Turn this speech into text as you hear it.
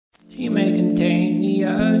She may contain the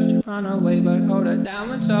urge to run away, but hold her down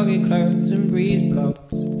with soggy clothes and breeze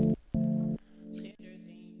blocks.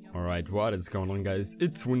 Alright, what is going on, guys?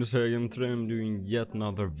 It's Winter and today I'm doing yet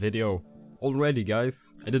another video. Already,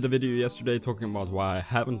 guys, I did a video yesterday talking about why I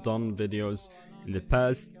haven't done videos in the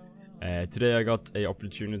past. Today I got a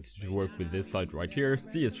opportunity to work with this site right here,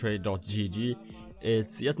 cstrade.gg.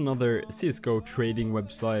 It's yet another CSGO trading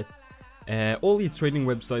website. All these trading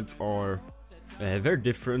websites are very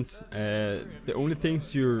different. The only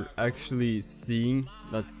things you're actually seeing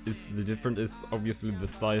that is the different is obviously the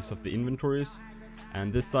size of the inventories.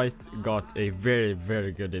 And this site got a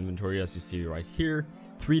very good inventory, as you see right here.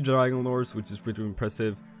 3 Dragon Lords, which is pretty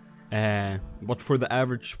impressive. But for the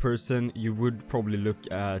average person, you would probably look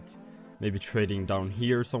at maybe trading down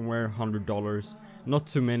here somewhere, $100. Not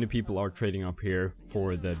too many people are trading up here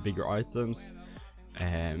for the bigger items.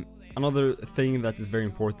 Another thing that is very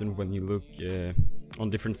important when you look on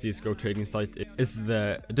different CSGO trading sites is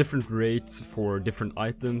the different rates for different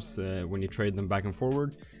items when you trade them back and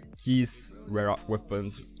forward. Keys, rare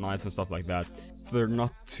weapons, knives and stuff like that. So they're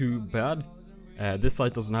not too bad. This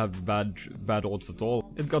site doesn't have bad odds at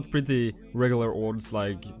all. It got pretty regular odds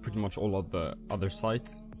like pretty much all of the other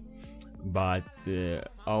sites. But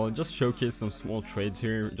I'll just showcase some small trades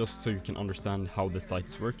here just so you can understand how the site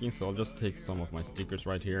is working. So I'll just take some of my stickers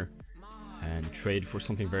right here and trade for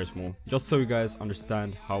something very small, just so you guys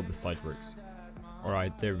understand how the site works.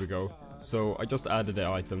 Alright, there we go. So I just added an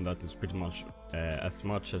item that is pretty much as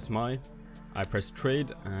much as mine. I press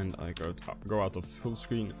trade and I go out of full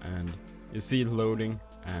screen and you see it loading,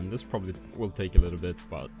 and this probably will take a little bit,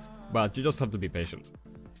 but you just have to be patient.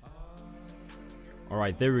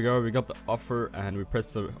 Alright, there we go, we got the offer and we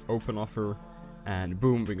press the open offer and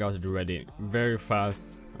boom, we got it ready. Very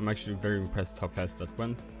fast. I'm actually very impressed how fast that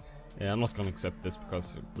went. I'm not gonna accept this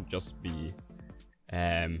because it would just be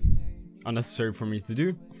unnecessary for me to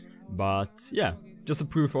do. But yeah, just a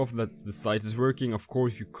proof of that the site is working. Of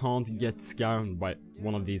course, you can't get scammed by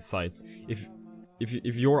one of these sites. If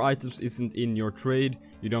your items isn't in your trade,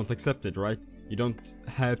 you don't accept it, right? You don't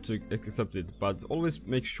have to accept it, but always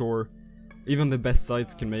make sure. Even the best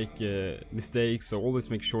sites can make mistakes, so always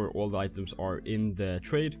make sure all the items are in the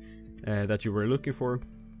trade that you were looking for.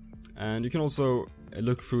 And you can also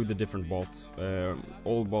look through the different bots,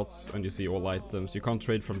 all bots, and you see all items. You can't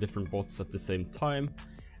trade from different bots at the same time.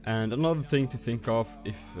 And another thing to think of,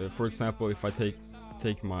 if for example, if I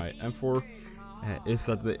take my M4, is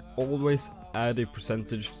that they always add a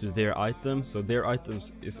percentage to their items, so their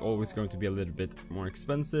items is always going to be a little bit more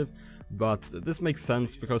expensive. But this makes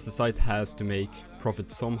sense because the site has to make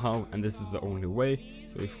profit somehow, and this is the only way.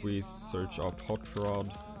 So if we search out Hot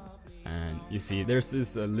Rod, and you see theirs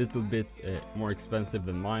is a little bit more expensive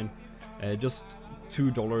than mine, just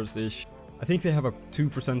 $2-ish. I think they have a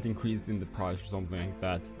 2% increase in the price or something like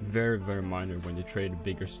that. Very minor when you trade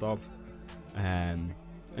bigger stuff. And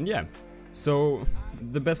yeah, so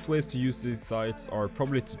the best ways to use these sites are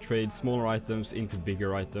probably to trade smaller items into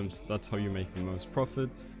bigger items. That's how you make the most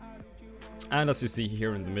profit. And as you see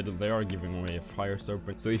here in the middle, they are giving away a fire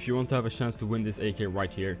serpent. So if you want to have a chance to win this AK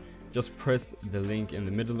right here, just press the link in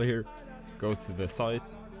the middle here, go to the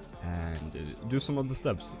site and do some of the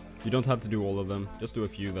steps. You don't have to do all of them, just do a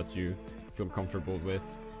few that you feel comfortable with.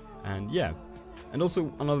 And yeah, and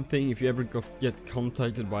also another thing, if you ever get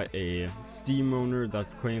contacted by a Steam owner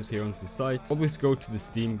that claims he owns the site, always go to the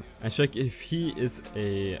Steam and check if he is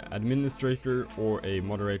a administrator or a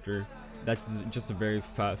moderator. That's just a very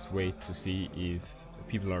fast way to see if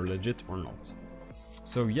people are legit or not.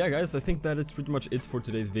 So yeah, guys, I think that is pretty much it for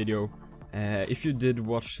today's video. If you did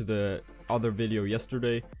watch the other video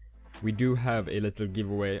yesterday, we do have a little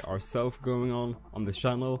giveaway ourselves going on the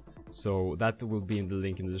channel, so that will be in the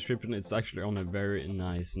link in the description. It's actually on a very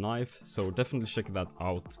nice knife, so definitely check that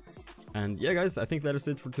out. And yeah, guys, I think that is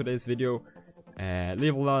it for today's video.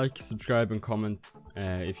 Leave a like, subscribe and comment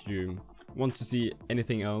if you want to see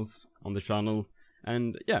anything else on the channel.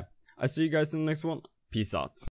 And yeah, I see you guys in the next one. Peace out.